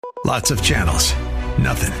Lots of channels,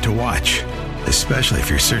 nothing to watch, especially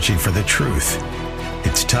if you're searching for the truth.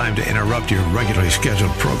 It's time to interrupt your regularly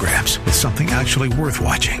scheduled programs with something actually worth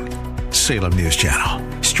watching. Salem News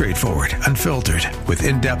Channel. Straightforward, unfiltered, with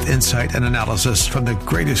in-depth insight and analysis from the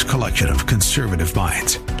greatest collection of conservative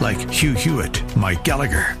minds like Hugh Hewitt, Mike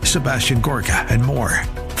Gallagher, Sebastian Gorka, and more.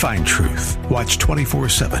 Find truth. Watch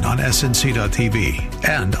 24/7 on snc.tv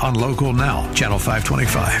and on Local Now, Channel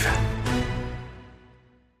 525.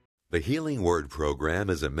 The Healing Word program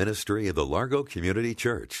is a ministry of the Largo Community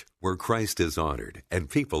Church, where Christ is honored and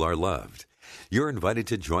people are loved. You're invited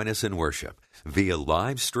to join us in worship via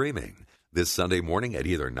live streaming this Sunday morning at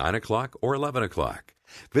either 9 o'clock or 11 o'clock.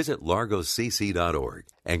 Visit largocc.org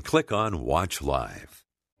and click on Watch Live.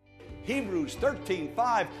 Hebrews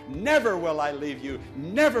 13:5, never will I leave you,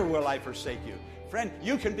 never will I forsake you. Friend,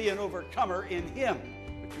 you can be an overcomer in Him,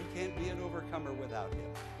 but you can't be an overcomer without Him.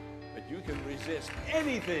 But you can resist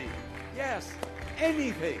anything. Yes,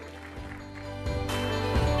 anything.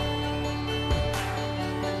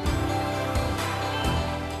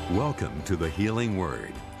 Welcome to the Healing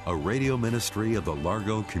Word, a radio ministry of the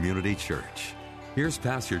Largo Community Church. Here's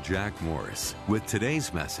Pastor Jack Morris with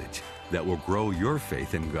today's message that will grow your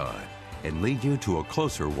faith in God and lead you to a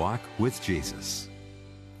closer walk with Jesus.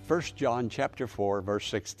 1 John chapter 4, verse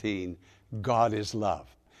 16, God is love.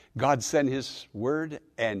 God sent His Word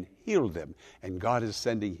and healed them. And God is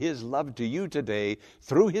sending His love to you today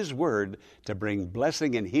through His Word to bring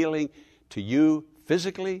blessing and healing to you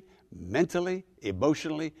physically, mentally,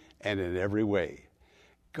 emotionally, and in every way.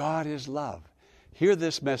 God is love. Hear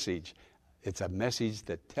this message. It's a message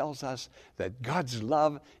that tells us that God's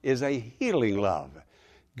love is a healing love.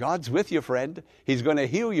 God's with you, friend. He's going to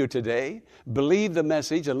heal you today. Believe the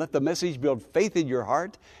message and let the message build faith in your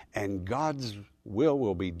heart, and God's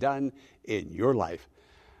will be done in your life.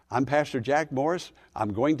 I'm Pastor Jack Morris.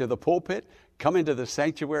 I'm going to the pulpit. Come into the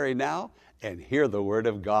sanctuary now and hear the Word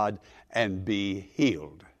of God and be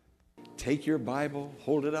healed. Take your Bible,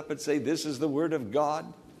 hold it up and say, this is the Word of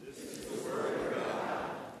God. This is the Word of God.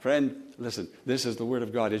 Friend, listen, this is the Word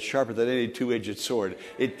of God. It's sharper than any two-edged sword.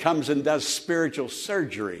 It comes and does spiritual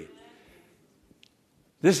surgery.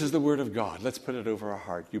 This is the Word of God. Let's put it over our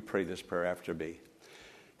heart. You pray this prayer after me.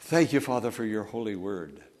 Thank you, Father, for your holy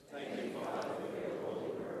word. Thank you, Father, for your holy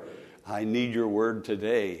word. I need your word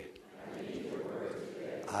today. I need your word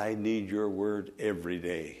today. I need your word every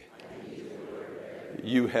day. I need your word every day.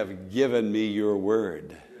 You have given me your word.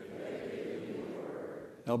 You have given me your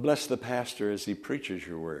word. Now bless the pastor as he preaches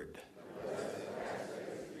your word.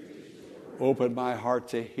 Open my heart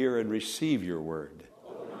to hear and receive your word.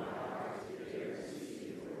 Open my heart to hear and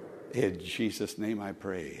receive your word. In Jesus' name I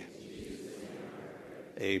pray.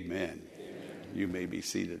 Amen. You may be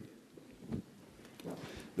seated.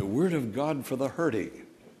 The Word of God for the hurting.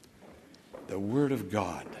 The Word of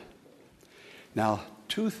God. Now,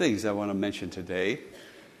 two things I want to mention today.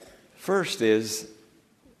 First is,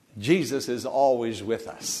 Jesus is always with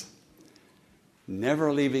us.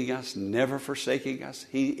 Never leaving us, never forsaking us.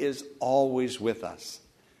 He is always with us.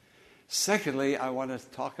 Secondly, I want to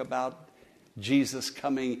talk about Jesus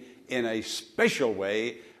coming in a special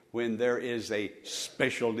way when there is a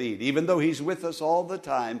special need. Even though He's with us all the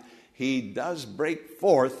time, He does break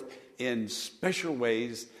forth in special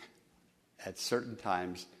ways at certain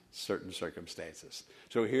times, certain circumstances.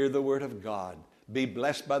 So hear the Word of God. Be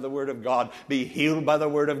blessed by the Word of God. Be healed by the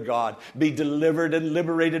Word of God. Be delivered and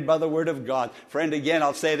liberated by the Word of God. Friend, again,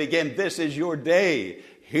 I'll say it again. This is your day.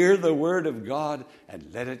 Hear the Word of God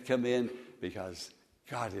and let it come in, because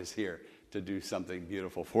God is here to do something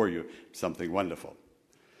beautiful for you, something wonderful.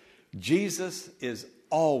 Jesus is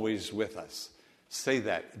always with us. Say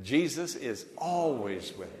that. Jesus is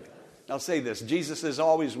always with me. Now say this. Jesus is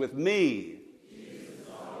always with me. Jesus is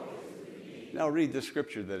always with me. Now read the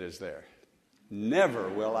scripture that is there. Never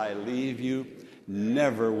will I leave you.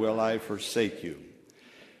 Never will I forsake you.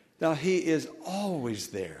 Now He is always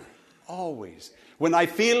there. Always. When I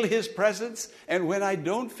feel His presence and when I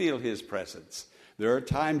don't feel His presence. There are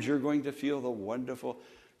times you're going to feel the wonderful,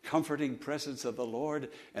 comforting presence of the Lord,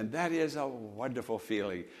 and that is a wonderful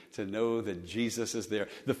feeling to know that Jesus is there.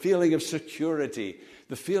 The feeling of security,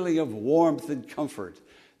 the feeling of warmth and comfort,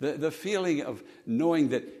 the feeling of knowing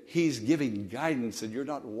that He's giving guidance and you're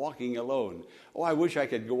not walking alone. Oh, I wish I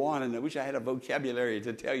could go on, and I wish I had a vocabulary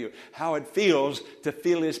to tell you how it feels to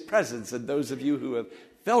feel His presence, and those of you who have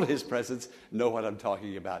felt His presence know what I'm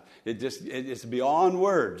talking about. It's beyond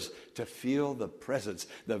words to feel the presence,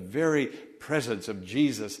 the very presence of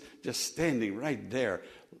Jesus just standing right there,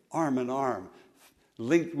 arm in arm,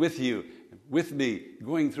 linked with you, with me,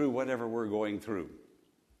 going through whatever we're going through.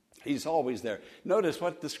 He's always there. Notice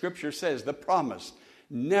what the Scripture says, the promise.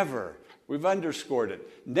 Never, we've underscored it,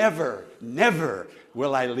 never, never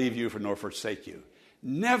will I leave you nor forsake you.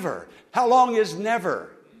 Never. How long is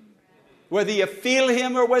never? Whether you feel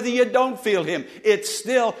him or whether you don't feel him, it's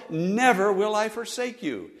still never will I forsake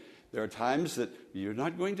you. There are times that you're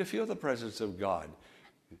not going to feel the presence of God.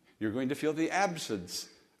 You're going to feel the absence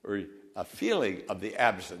or a feeling of the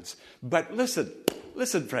absence. But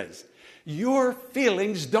listen, friends, your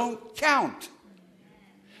feelings don't count.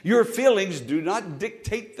 Your feelings do not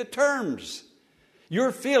dictate the terms.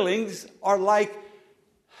 Your feelings are like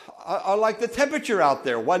the temperature out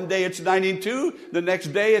there. One day it's 92, the next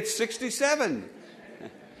day it's 67.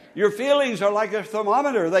 Your feelings are like a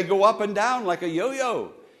thermometer. They go up and down like a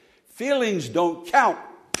yo-yo. Feelings don't count.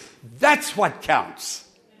 That's what counts.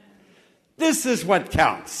 This is what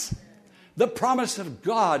counts. The promise of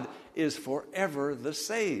God is forever the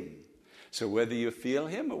same. So whether you feel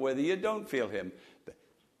him or whether you don't feel him,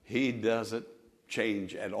 he doesn't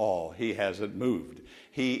change at all. He hasn't moved.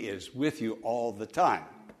 He is with you all the time.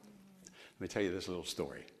 Let me tell you this little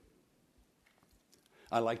story.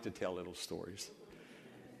 I like to tell little stories.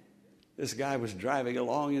 This guy was driving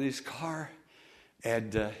along in his car,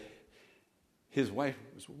 and his wife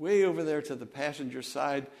was way over there to the passenger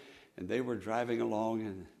side, and they were driving along,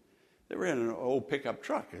 and they were in an old pickup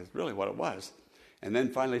truck. Is really what it was. And then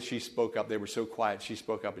finally she spoke up. They were so quiet. She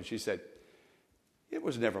spoke up and she said, "It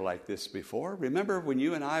was never like this before. Remember when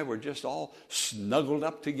you and I were just all snuggled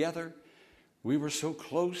up together? We were so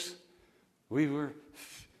close. We were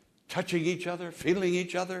touching each other, feeling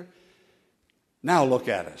each other. Now look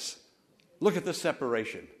at us. Look at the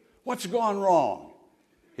separation. What's gone wrong?"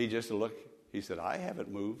 He just looked. He said, "I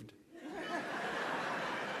haven't moved."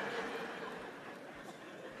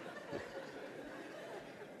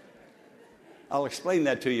 I'll explain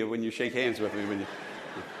that to you when you shake hands with me.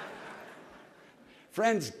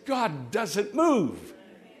 Friends, God doesn't move.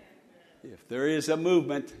 If there is a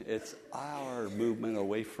movement, it's our movement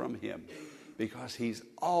away from him, because he's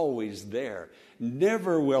always there.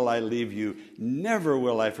 Never will I leave you. Never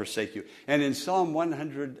will I forsake you. And in Psalm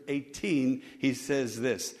 118, he says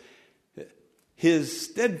this, his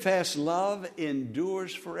steadfast love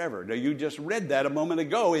endures forever. Now, you just read that a moment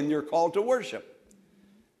ago in your call to worship.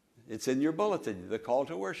 It's in your bulletin, the call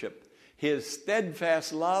to worship. His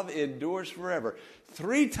steadfast love endures forever.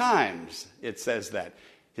 3 times it says that.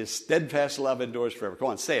 His steadfast love endures forever. Come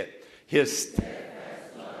on, say it. His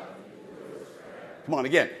steadfast love endures forever. Come on,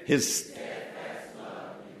 again. His steadfast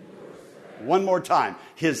love endures forever. One more time.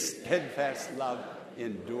 His steadfast love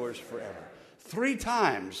endures forever. 3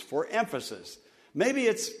 times for emphasis. Maybe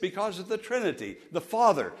it's because of the Trinity. The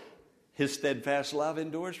Father, his steadfast love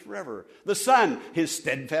endures forever. The Son, his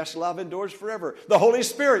steadfast love endures forever. The Holy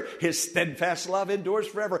Spirit, his steadfast love endures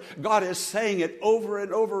forever. God is saying it over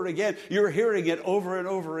and over again. You're hearing it over and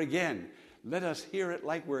over again. Let us hear it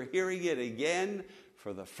like we're hearing it again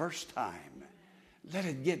for the first time. Let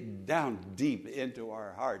it get down deep into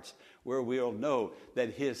our hearts where we'll know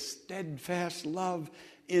that his steadfast love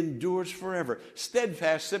endures forever.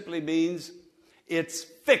 Steadfast simply means it's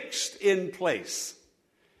fixed in place.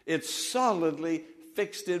 It's solidly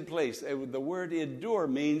fixed in place. The word endure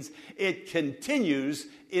means it continues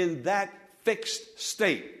in that fixed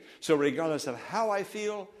state. So regardless of how I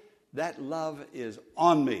feel, that love is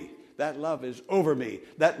on me. That love is over me.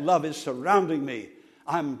 That love is surrounding me.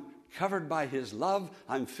 I'm covered by his love.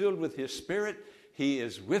 I'm filled with his Spirit. He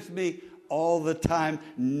is with me all the time.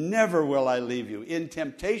 Never will I leave you. In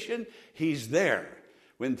temptation, he's there.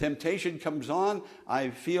 When temptation comes on,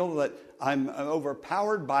 I feel that I'm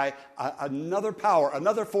overpowered by another power,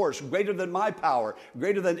 another force greater than my power,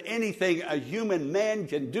 greater than anything a human man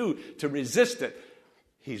can do to resist it.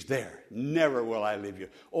 He's there. Never will I leave you.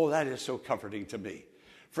 Oh, that is so comforting to me.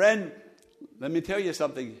 Friend, let me tell you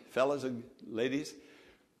something, fellas and ladies.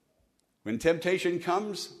 When temptation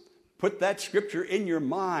comes, put that scripture in your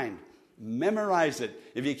mind. Memorize it.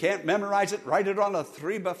 If you can't memorize it, write it on a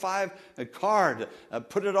 3x5 card.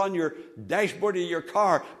 Put it on your dashboard of your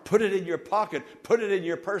car. Put it in your pocket. Put it in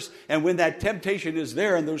your purse. And when that temptation is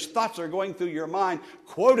there and those thoughts are going through your mind,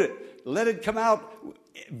 quote it. Let it come out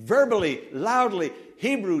verbally, loudly.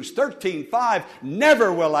 Hebrews 13:5.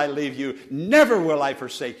 Never will I leave you. Never will I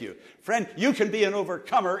forsake you. Friend, you can be an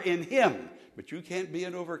overcomer in him, but you can't be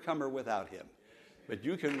an overcomer without him. But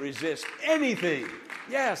you can resist anything.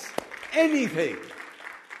 Yes, anything.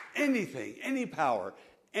 Anything, any power,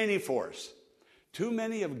 any force. Too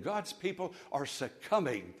many of God's people are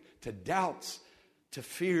succumbing to doubts, to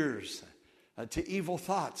fears, to evil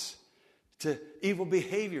thoughts, to evil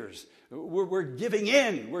behaviors. We're giving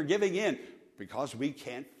in. We're giving in because we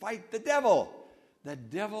can't fight the devil. The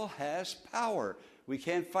devil has power. We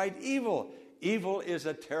can't fight evil. Evil is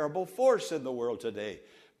a terrible force in the world today.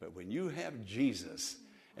 But when you have Jesus,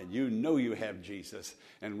 and you know you have Jesus,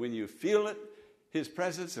 and when you feel it, his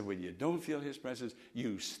presence, and when you don't feel his presence,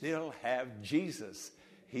 you still have Jesus.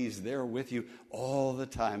 He's there with you all the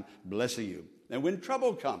time, blessing you. And when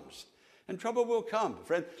trouble comes, and trouble will come,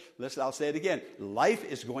 friend, listen, I'll say it again. Life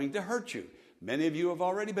is going to hurt you. Many of you have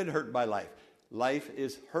already been hurt by life. Life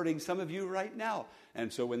is hurting some of you right now.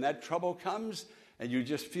 And so when that trouble comes and you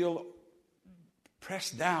just feel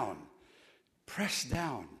pressed down,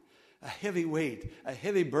 a heavy weight, a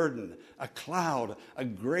heavy burden, a cloud, a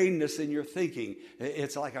grayness in your thinking,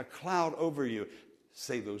 it's like a cloud over you.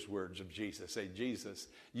 Say those words of Jesus. Say, Jesus,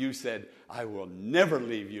 you said, I will never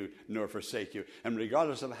leave you nor forsake you. And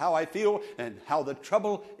regardless of how I feel and how the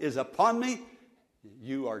trouble is upon me,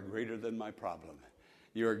 you are greater than my problem.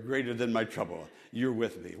 You are greater than my trouble. You're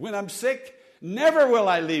with me. When I'm sick, never will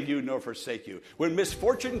I leave you nor forsake you. When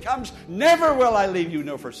misfortune comes, never will I leave you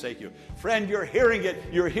nor forsake you. Friend, you're hearing it.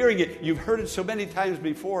 You're hearing it. You've heard it so many times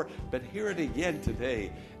before, but hear it again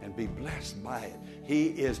today and be blessed by it. He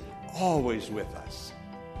is always with us.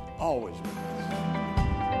 Always with us.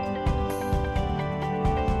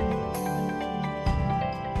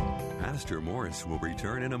 Pastor Morris will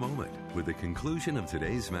return in a moment with the conclusion of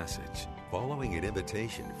today's message, following an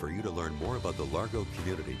invitation for you to learn more about the Largo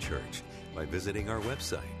Community Church by visiting our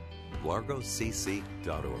website,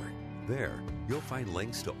 largocc.org. There, you'll find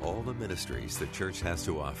links to all the ministries the church has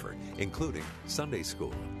to offer, including Sunday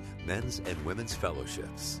school, men's and women's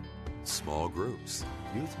fellowships, small groups,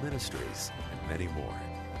 youth ministries, and many more.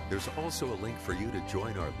 There's also a link for you to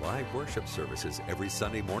join our live worship services every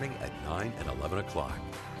Sunday morning at 9 and 11 o'clock.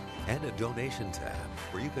 And a donation tab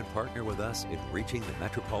where you can partner with us in reaching the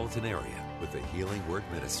metropolitan area with the Healing Word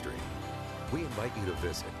Ministry. We invite you to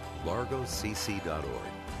visit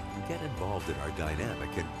largocc.org and get involved in our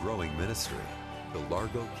dynamic and growing ministry, the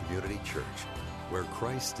Largo Community Church, where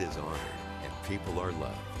Christ is honored and people are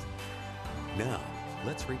loved. Now,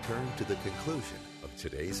 let's return to the conclusion of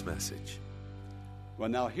today's message. Well,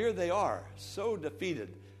 now here they are, so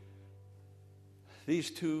defeated,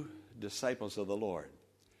 these two disciples of the Lord.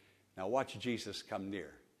 Now watch Jesus come near.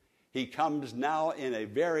 He comes now in a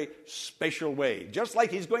very special way, just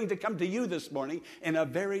like he's going to come to you this morning in a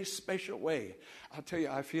very special way. I'll tell you,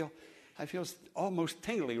 I feel almost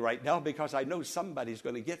tingly right now because I know somebody's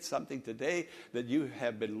going to get something today that you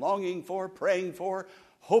have been longing for, praying for,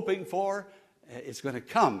 hoping for. It's going to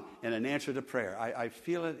come in an answer to prayer. I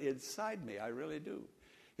feel it inside me. I really do.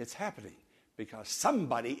 It's happening because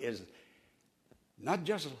somebody is not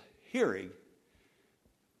just hearing,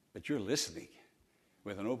 but you're listening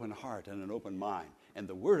with an open heart and an open mind. And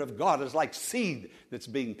the Word of God is like seed that's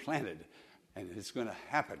being planted. And it's going to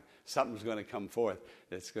happen. Something's going to come forth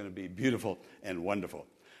that's going to be beautiful and wonderful.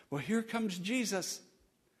 Well, here comes Jesus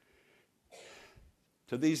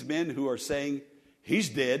to these men who are saying, he's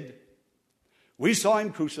dead. We saw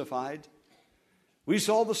him crucified. We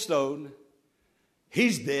saw the stone.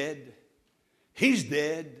 He's dead. He's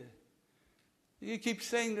dead. You keep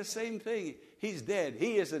saying the same thing. He's dead.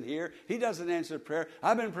 He isn't here. He doesn't answer prayer.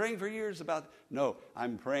 I've been praying for years about... No,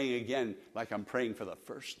 I'm praying again like I'm praying for the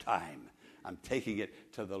first time. I'm taking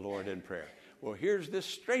it to the Lord in prayer. Well, here's this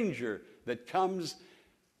stranger that comes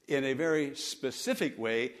in a very specific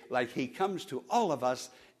way, like he comes to all of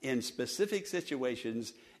us in specific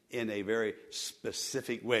situations in a very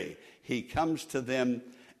specific way. He comes to them,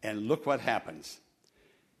 and look what happens.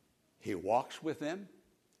 He walks with them.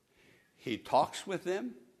 He talks with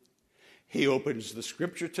them. He opens the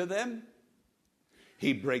scripture to them.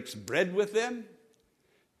 He breaks bread with them.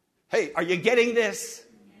 Hey, are you getting this?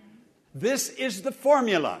 This is the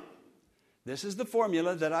formula. This is the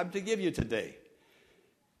formula that I'm to give you today.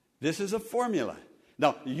 This is a formula.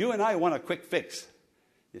 Now, you and I want a quick fix.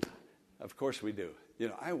 Of course we do.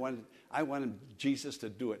 I wanted Jesus to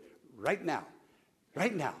do it right now.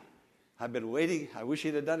 Right now. I've been waiting. I wish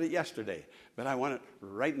he'd have done it yesterday, but I want it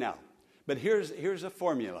right now. But here's a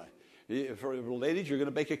formula. For ladies, you're going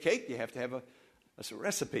to bake a cake, you have to have a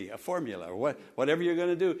recipe, a formula, or whatever you're going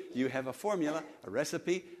to do. You have a formula, a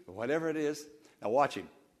recipe, whatever it is. Now watch him.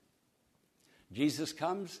 Jesus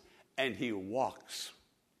comes and he walks.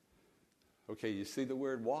 Okay, you see the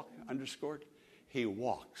word walk underscored? He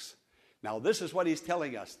walks. Now this is what he's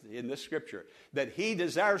telling us in this scripture, that he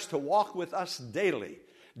desires to walk with us daily.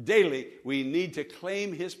 Daily, we need to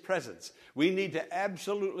claim his presence. We need to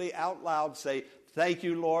absolutely out loud say, thank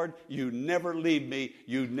you, Lord. You never leave me.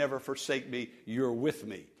 You never forsake me. You're with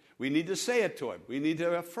me. We need to say it to him. We need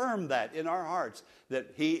to affirm that in our hearts,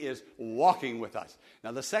 that he is walking with us.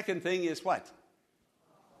 Now, the second thing is what?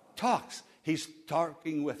 Talks. He's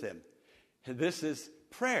talking with them. This is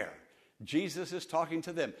prayer. Jesus is talking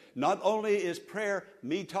to them. Not only is prayer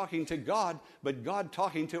me talking to God, but God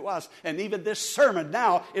talking to us. And even this sermon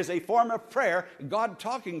now is a form of prayer, God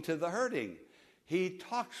talking to the hurting. He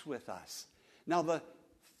talks with us. Now, the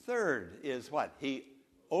third is what? He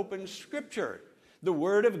opens Scripture. The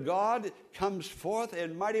Word of God comes forth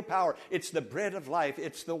in mighty power. It's the bread of life.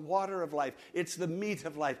 It's the water of life. It's the meat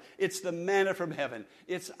of life. It's the manna from heaven.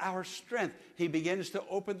 It's our strength. He begins to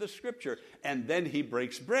open the Scripture, and then he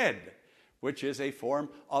breaks bread, which is a form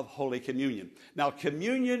of Holy Communion. Now,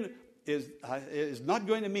 communion is not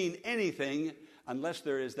going to mean anything unless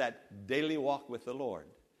there is that daily walk with the Lord.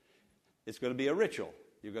 It's going to be a ritual.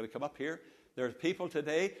 You're going to come up here. There's people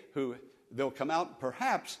today who they'll come out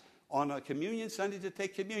perhaps on a communion Sunday to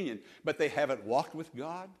take communion, but they haven't walked with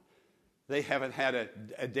God. They haven't had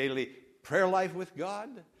a daily prayer life with God.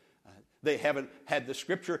 They haven't had the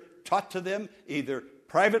Scripture taught to them, either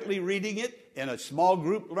privately reading it, in a small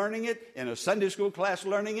group learning it, in a Sunday school class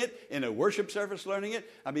learning it, in a worship service learning it.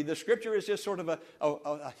 I mean, the Scripture is just sort of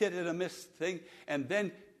a hit and a miss thing. And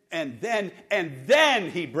then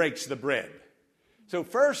he breaks the bread. So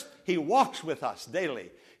first, he walks with us daily.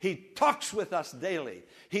 He talks with us daily.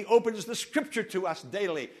 He opens the Scripture to us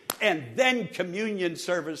daily. And then communion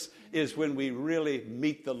service is when we really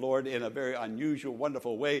meet the Lord in a very unusual,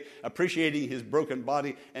 wonderful way, appreciating his broken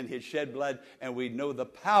body and his shed blood. And we know the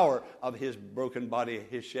power of his broken body,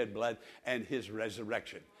 his shed blood, and his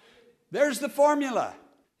resurrection. There's the formula.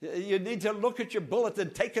 You need to look at your bulletin,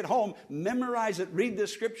 take it home, memorize it, read the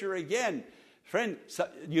Scripture again. Friend, so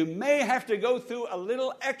you may have to go through a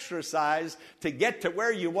little exercise to get to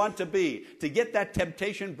where you want to be, to get that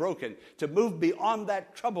temptation broken, to move beyond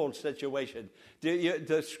that troubled situation.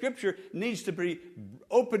 The Scripture needs to be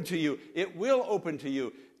open to you. It will open to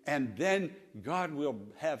you. And then God will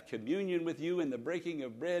have communion with you in the breaking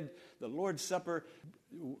of bread, the Lord's Supper,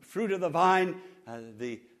 fruit of the vine,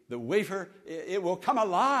 the wafer. It will come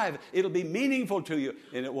alive. It'll be meaningful to you.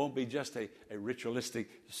 And it won't be just a ritualistic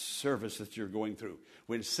service that you're going through.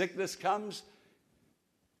 When sickness comes,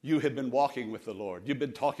 you have been walking with the Lord. You've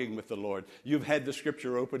been talking with the Lord. You've had the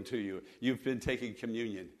Scripture open to you. You've been taking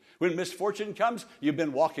communion. When misfortune comes, you've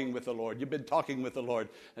been walking with the Lord. You've been talking with the Lord.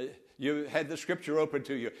 You had the Scripture open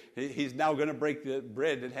to you. He's now going to break the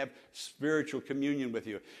bread and have spiritual communion with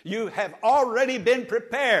you. You have already been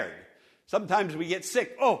prepared. Sometimes we get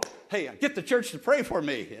sick. Oh, hey, get the church to pray for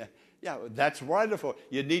me. Yeah, that's wonderful.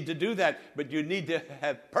 You need to do that, but you need to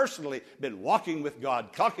have personally been walking with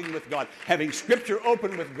God, talking with God, having Scripture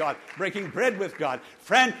open with God, breaking bread with God.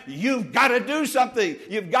 Friend, you've got to do something.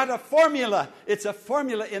 You've got a formula. It's a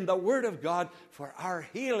formula in the Word of God for our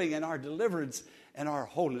healing and our deliverance and our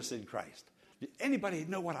wholeness in Christ. Anybody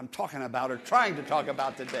know what I'm talking about or trying to talk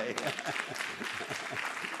about today?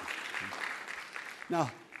 Now,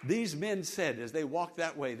 these men said, as they walked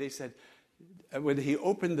that way, they said, when he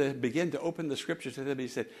began to open the Scripture to them, he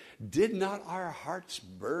said, "Did not our hearts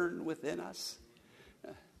burn within us?"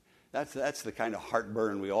 That's the kind of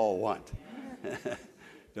heartburn we all want.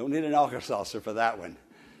 Don't need an Alka-Seltzer for that one.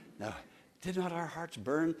 Now, did not our hearts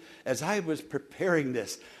burn? As I was preparing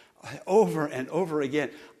this over and over again,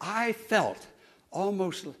 I felt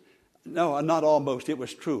not almost, it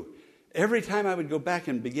was true. Every time I would go back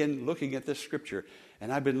and begin looking at this Scripture,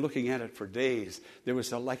 and I've been looking at it for days, there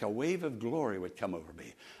was like a wave of glory would come over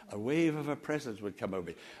me. A wave of a presence would come over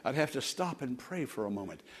me. I'd have to stop and pray for a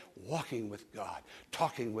moment, walking with God,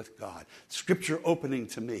 talking with God, Scripture opening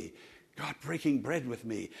to me, God breaking bread with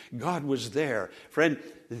me. God was there. Friend,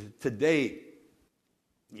 today,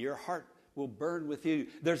 your heart will burn with you.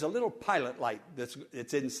 There's a little pilot light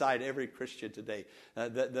that's inside every Christian today.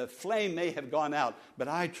 The flame may have gone out, but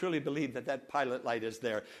I truly believe that pilot light is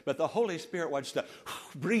there. But the Holy Spirit wants to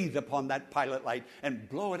breathe upon that pilot light and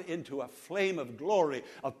blow it into a flame of glory,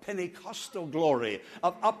 of Pentecostal glory,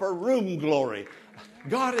 of upper room glory.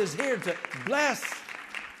 God is here to bless.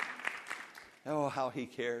 Oh, how he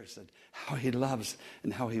cares and how he loves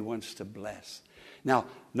and how he wants to bless. Now,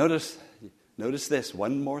 notice this,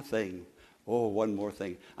 one more thing. Oh, one more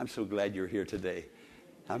thing. I'm so glad you're here today.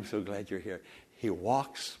 I'm so glad you're here. He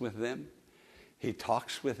walks with them. He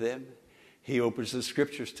talks with them. He opens the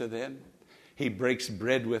Scriptures to them. He breaks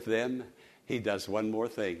bread with them. He does one more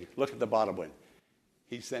thing. Look at the bottom one.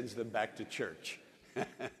 He sends them back to church.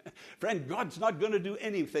 Friend, God's not going to do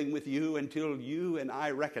anything with you until you and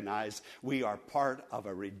I recognize we are part of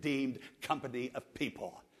a redeemed company of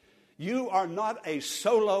people. You are not a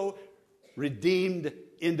solo redeemed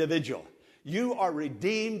individual. You are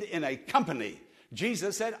redeemed in a company.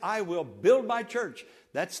 Jesus said, I will build my church.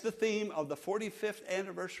 That's the theme of the 45th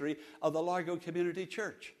anniversary of the Largo Community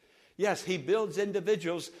Church. Yes, he builds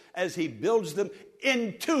individuals as he builds them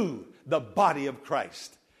into the body of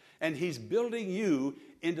Christ. And he's building you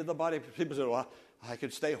into the body. People say, well, I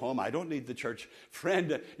could stay home. I don't need the church.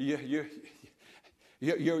 Friend, you're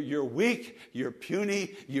weak, you're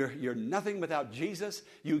puny, you're nothing without Jesus.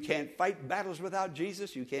 You can't fight battles without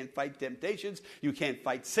Jesus. You can't fight temptations. You can't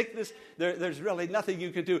fight sickness. There's really nothing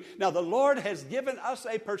you can do. Now, the Lord has given us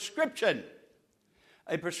a prescription.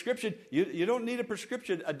 A prescription. You don't need a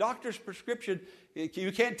prescription, a doctor's prescription.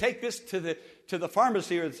 You can't take this to the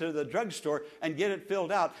pharmacy or to the drugstore and get it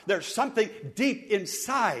filled out. There's something deep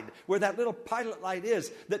inside where that little pilot light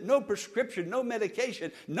is that no prescription, no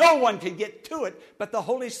medication, no one can get to it but the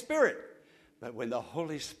Holy Spirit. But when the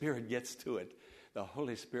Holy Spirit gets to it, the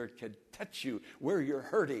Holy Spirit can touch you where you're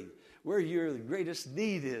hurting, where your greatest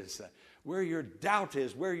need is, where your doubt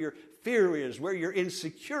is, where your fear is, where your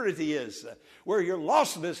insecurity is, where your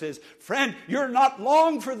lostness is. Friend, you're not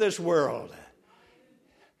long for this world.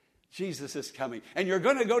 Jesus is coming, and you're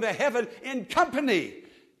going to go to heaven in company.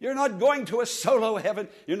 You're not going to a solo heaven.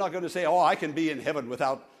 You're not going to say, oh, I can be in heaven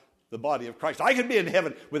without the body of Christ. I can be in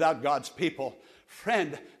heaven without God's people.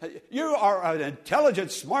 Friend, you are an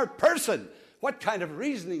intelligent, smart person. What kind of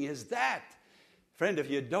reasoning is that? Friend,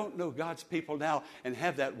 if you don't know God's people now and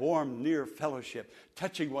have that warm, near fellowship,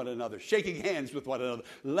 touching one another, shaking hands with one another,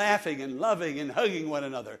 laughing and loving and hugging one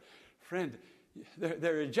another, friend,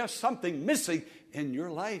 there is just something missing in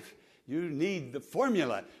your life. You need the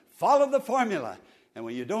formula. Follow the formula. And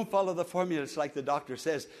when you don't follow the formula, it's like the doctor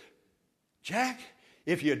says, Jack,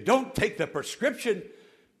 if you don't take the prescription,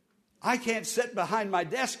 I can't sit behind my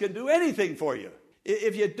desk and do anything for you.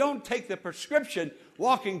 If you don't take the prescription,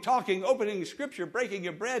 walking, talking, opening Scripture, breaking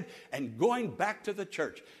your bread, and going back to the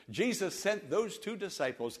church. Jesus sent those two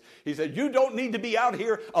disciples. He said, you don't need to be out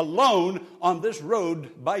here alone on this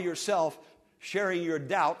road by yourself, sharing your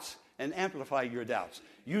doubts and amplifying your doubts.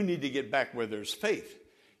 You need to get back where there's faith.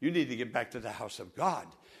 You need to get back to the house of God.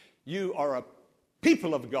 You are a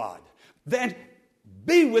people of God. Then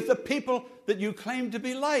be with the people that you claim to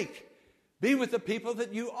be like. Be with the people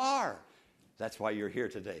that you are. That's why you're here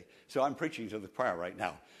today. So I'm preaching to the choir right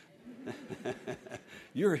now.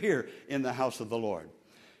 You're here in the house of the Lord.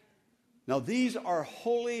 Now, these are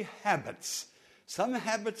holy habits. Some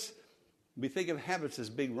habits, we think of habits as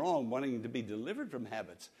being wrong, wanting to be delivered from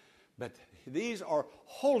habits. But these are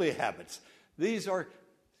holy habits. These are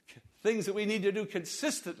things that we need to do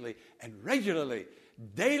consistently and regularly,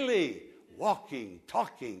 daily, walking,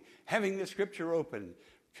 talking, having the Scripture open,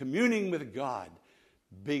 communing with God,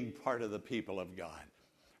 being part of the people of God.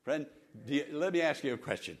 Friend, let me ask you a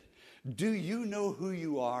question. Do you know who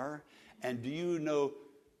you are, and do you know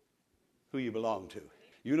who you belong to?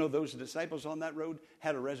 You know those disciples on that road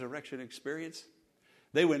had a resurrection experience.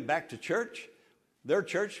 They went back to church. Their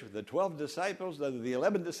church, the 12 disciples, the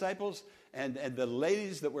 11 disciples, and the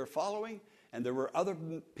ladies that were following, and there were other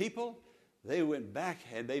people. They went back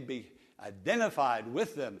and they be identified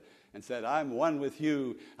with them and said, I'm one with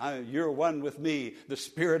you. You're one with me. The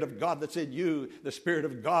Spirit of God that's in you, the Spirit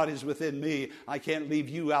of God is within me. I can't leave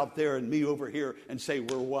you out there and me over here and say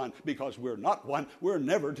we're one, because we're not one. We're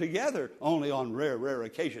never together, only on rare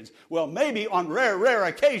occasions. Well, maybe on rare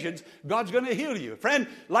occasions, God's going to heal you. Friend,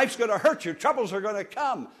 life's going to hurt you. Troubles are going to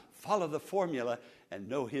come. Follow the formula and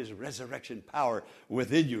know His resurrection power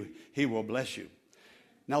within you. He will bless you.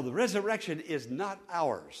 Now, the resurrection is not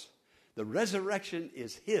ours. The resurrection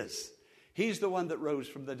is His. He's the one that rose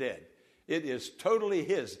from the dead. It is totally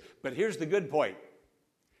His. But here's the good point.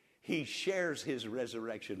 He shares His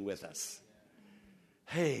resurrection with us.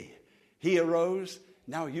 Hey, He arose.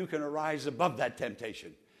 Now you can arise above that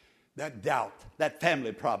temptation, that doubt, that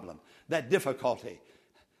family problem, that difficulty,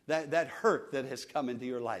 that hurt that has come into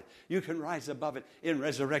your life. You can rise above it in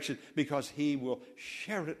resurrection because He will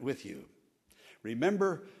share it with you.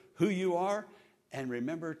 Remember who you are. And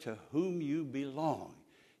remember to whom you belong.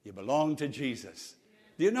 You belong to Jesus.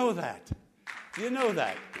 Do you know that? Do you know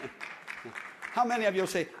that? How many of you will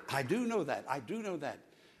say, I do know that. I do know that.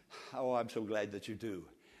 Oh, I'm so glad that you do.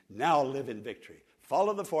 Now live in victory.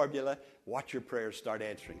 Follow the formula. Watch your prayers start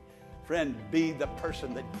answering. Friend, be the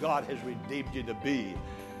person that God has redeemed you to be.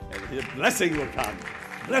 And His blessing will come.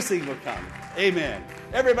 Blessing will come. Amen.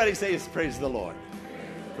 Everybody says, praise the Lord.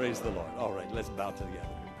 Praise the Lord. All right, let's bow together.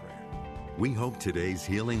 We hope today's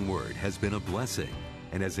healing word has been a blessing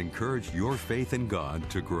and has encouraged your faith in God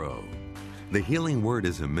to grow. The Healing Word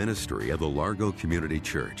is a ministry of the Largo Community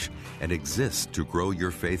Church and exists to grow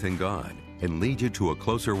your faith in God. and lead you to a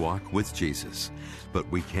closer walk with Jesus. But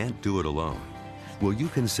we can't do it alone. Will you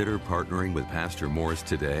consider partnering with Pastor Morris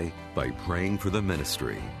today by praying for the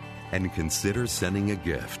ministry? And consider sending a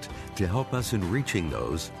gift to help us in reaching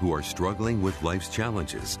those who are struggling with life's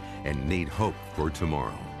challenges and need hope for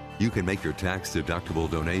tomorrow. You can make your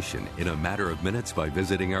tax-deductible donation in a matter of minutes by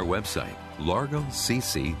visiting our website,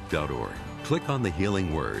 largocc.org. Click on the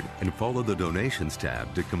Healing Word and follow the Donations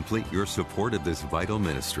tab to complete your support of this vital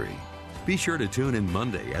ministry. Be sure to tune in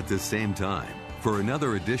Monday at the same time for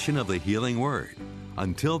another edition of the Healing Word.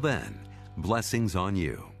 Until then, blessings on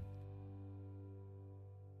you.